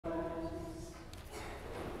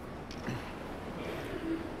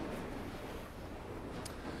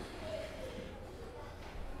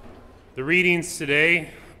The readings today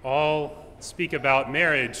all speak about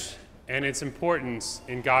marriage and its importance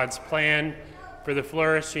in God's plan for the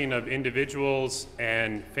flourishing of individuals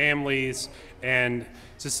and families and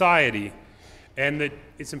society. And that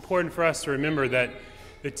it's important for us to remember that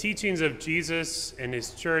the teachings of Jesus and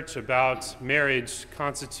his church about marriage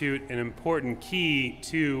constitute an important key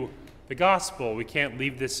to the gospel. We can't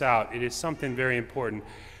leave this out. It is something very important.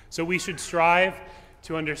 So we should strive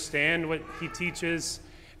to understand what he teaches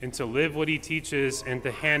and to live what he teaches and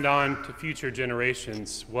to hand on to future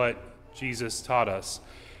generations what Jesus taught us.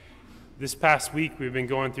 This past week we've been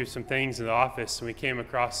going through some things in the office and we came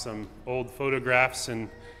across some old photographs, and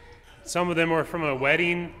some of them were from a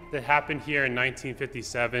wedding that happened here in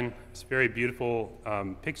 1957. It's very beautiful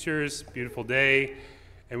pictures, beautiful day,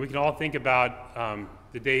 and we can all think about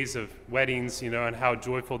the days of weddings, and how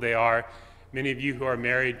joyful they are. Many of you who are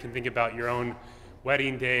married can think about your own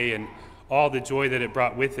wedding day and all the joy that it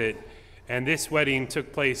brought with it. And this wedding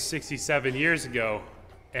took place 67 years ago,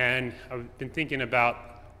 and I've been thinking about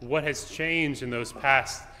what has changed in those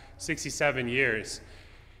past 67 years.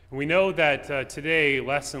 And we know that today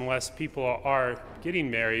less and less people are getting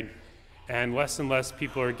married, and less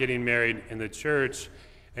people are getting married in the church,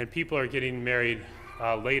 and people are getting married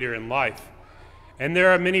later in life. And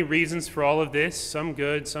there are many reasons for all of this, some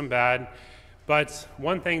good, some bad. But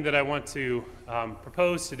one thing that I want to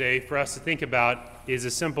propose today for us to think about is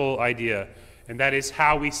a simple idea, and that is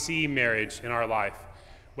how we see marriage in our life.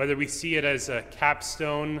 Whether we see it as a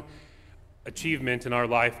capstone achievement in our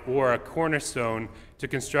life or a cornerstone to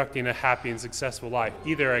constructing a happy and successful life.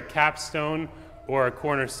 Either a capstone or a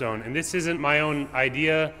cornerstone. And this isn't my own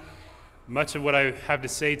idea. Much of what I have to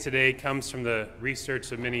say today comes from the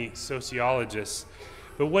research of many sociologists.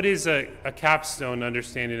 But what is a capstone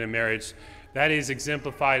understanding of marriage? That is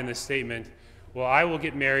exemplified in the statement, well, I will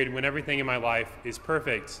get married when everything in my life is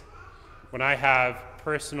perfect. When I have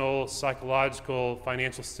personal, psychological,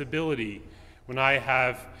 financial stability. When I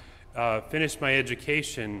have finished my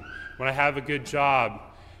education. When I have a good job.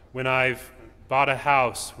 When I've bought a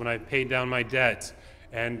house. When I've paid down my debt.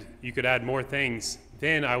 And you could add more things.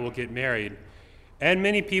 Then I will get married. And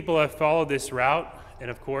many people have followed this route and,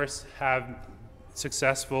 of course, have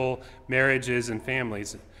successful marriages and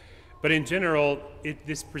families. But in general,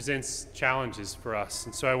 this presents challenges for us.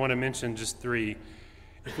 And so I want to mention just three.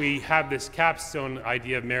 If we have this capstone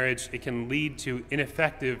idea of marriage, it can lead to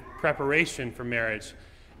ineffective preparation for marriage.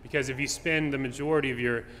 Because if you spend the majority of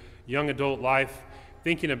your young adult life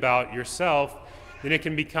thinking about yourself, then it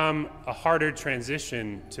can become a harder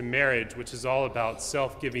transition to marriage, which is all about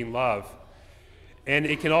self-giving love. And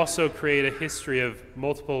it can also create a history of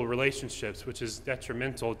multiple relationships, which is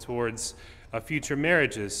detrimental towards future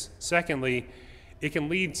marriages. Secondly, it can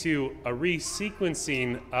lead to a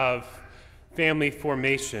resequencing of family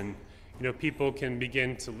formation. People can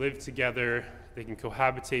begin to live together, they can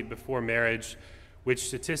cohabitate before marriage, which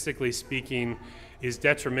statistically speaking is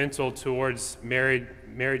detrimental towards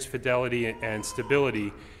marriage fidelity and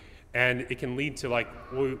stability. And it can lead to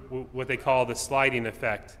what they call the sliding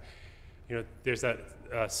effect. There's that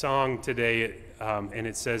song today, and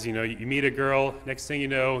it says, you meet a girl, next thing you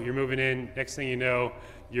know, you're moving in, next thing you know,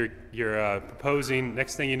 you're proposing,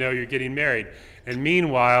 next thing you know, you're getting married. And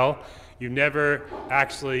meanwhile, you've never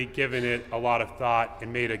actually given it a lot of thought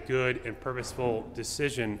and made a good and purposeful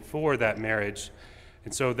decision for that marriage.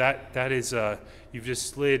 And so that is, you've just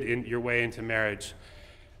slid in your way into marriage.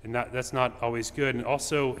 And that's not always good. And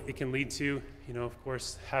also, it can lead to, of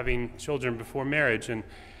course, having children before marriage. And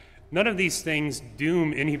none of these things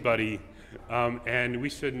doom anybody, and we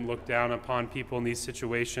shouldn't look down upon people in these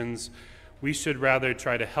situations. We should rather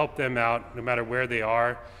try to help them out, no matter where they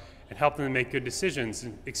are, and help them to make good decisions,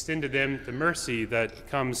 and extend to them the mercy that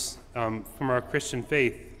comes from our Christian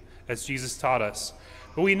faith, as Jesus taught us.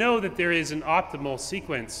 But we know that there is an optimal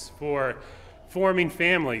sequence for forming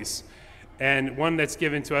families, and one that's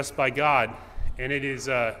given to us by God. And it is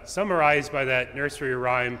summarized by that nursery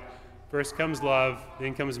rhyme, first comes love,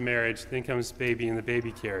 then comes marriage, then comes baby in the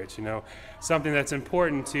baby carriage. Something that's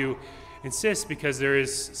important to insist because there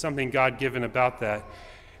is something God-given about that.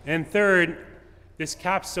 And third, this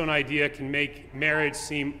capstone idea can make marriage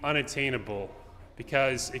seem unattainable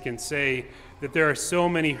because it can say that there are so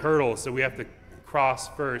many hurdles that we have to cross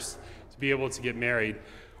first to be able to get married.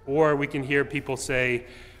 Or we can hear people say,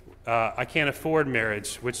 I can't afford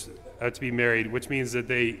marriage, to be married, which means that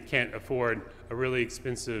they can't afford a really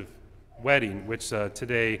expensive wedding, which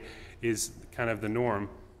today is kind of the norm.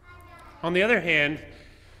 On the other hand,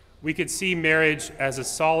 we could see marriage as a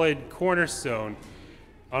solid cornerstone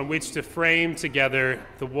on which to frame together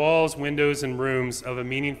the walls, windows, and rooms of a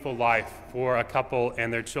meaningful life for a couple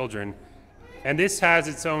and their children. And this has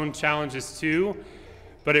its own challenges too,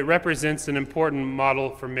 but it represents an important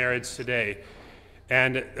model for marriage today.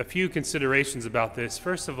 And a few considerations about this.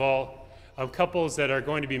 First of all, couples that are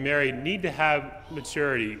going to be married need to have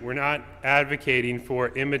maturity. We're not advocating for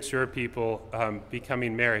immature people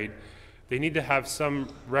becoming married. They need to have some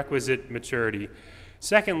requisite maturity.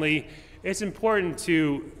 Secondly, it's important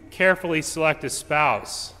to carefully select a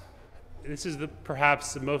spouse. This is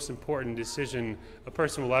perhaps the most important decision a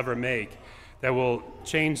person will ever make that will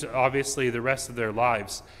change, obviously, the rest of their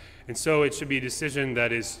lives. And so it should be a decision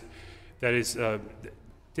that is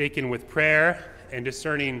taken with prayer and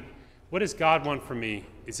discerning, what does God want from me?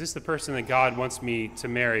 Is this the person that God wants me to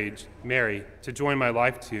marry, to join my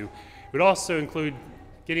life to? It would also include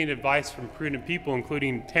getting advice from prudent people,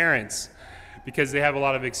 including parents, because they have a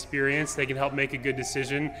lot of experience. They can help make a good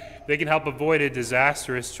decision. They can help avoid a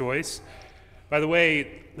disastrous choice. By the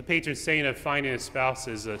way, the patron saint of finding a spouse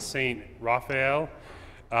is Saint Raphael,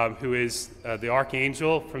 who is the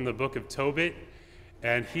archangel from the book of Tobit.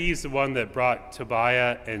 And he's the one that brought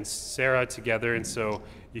Tobiah and Sarah together, and so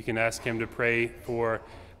you can ask him to pray for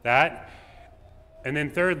that. And then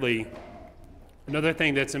thirdly, another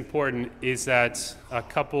thing that's important is that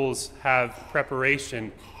couples have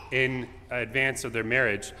preparation in advance of their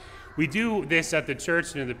marriage. We do this at the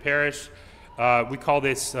church and in the parish. We call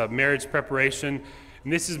this marriage preparation.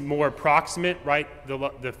 And this is more approximate, right?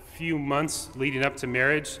 The few months leading up to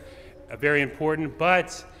marriage, very important.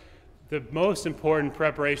 But the most important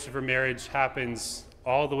preparation for marriage happens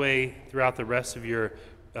all the way throughout the rest of your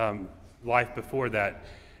life before that,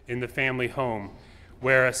 in the family home,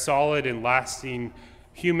 where a solid and lasting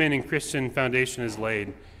human and Christian foundation is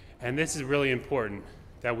laid. And this is really important,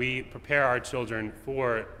 that we prepare our children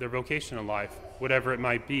for their vocation in life, whatever it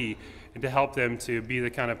might be, and to help them to be the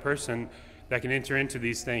kind of person that can enter into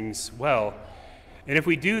these things well. And if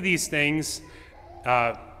we do these things,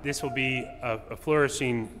 this will be a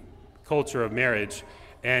flourishing culture of marriage.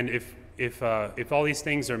 And if all these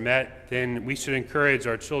things are met, then we should encourage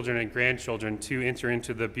our children and grandchildren to enter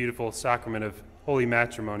into the beautiful sacrament of holy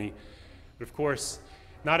matrimony. But of course,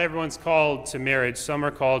 not everyone's called to marriage. Some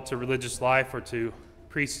are called to religious life or to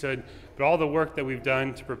priesthood, but all the work that we've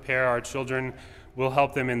done to prepare our children will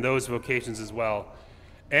help them in those vocations as well.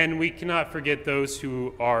 And we cannot forget those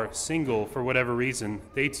who are single for whatever reason.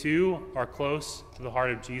 They too are close to the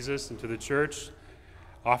heart of Jesus and to the church.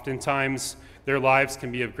 Oftentimes, their lives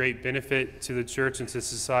can be of great benefit to the church and to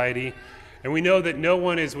society. And we know that no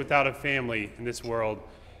one is without a family in this world,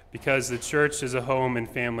 because the church is a home and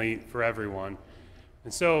family for everyone.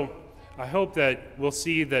 And so I hope that we'll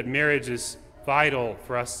see that marriage is vital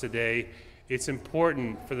for us today. It's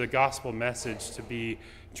important for the gospel message to be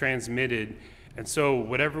transmitted. And so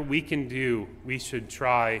whatever we can do, we should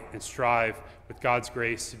try and strive with God's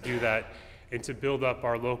grace to do that and to build up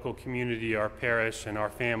our local community, our parish, and our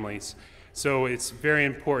families. So it's very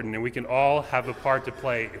important, and we can all have a part to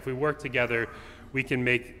play. If we work together, we can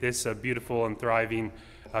make this a beautiful and thriving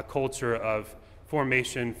culture of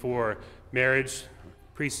formation for marriage,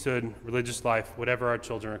 priesthood, religious life, whatever our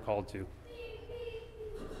children are called to.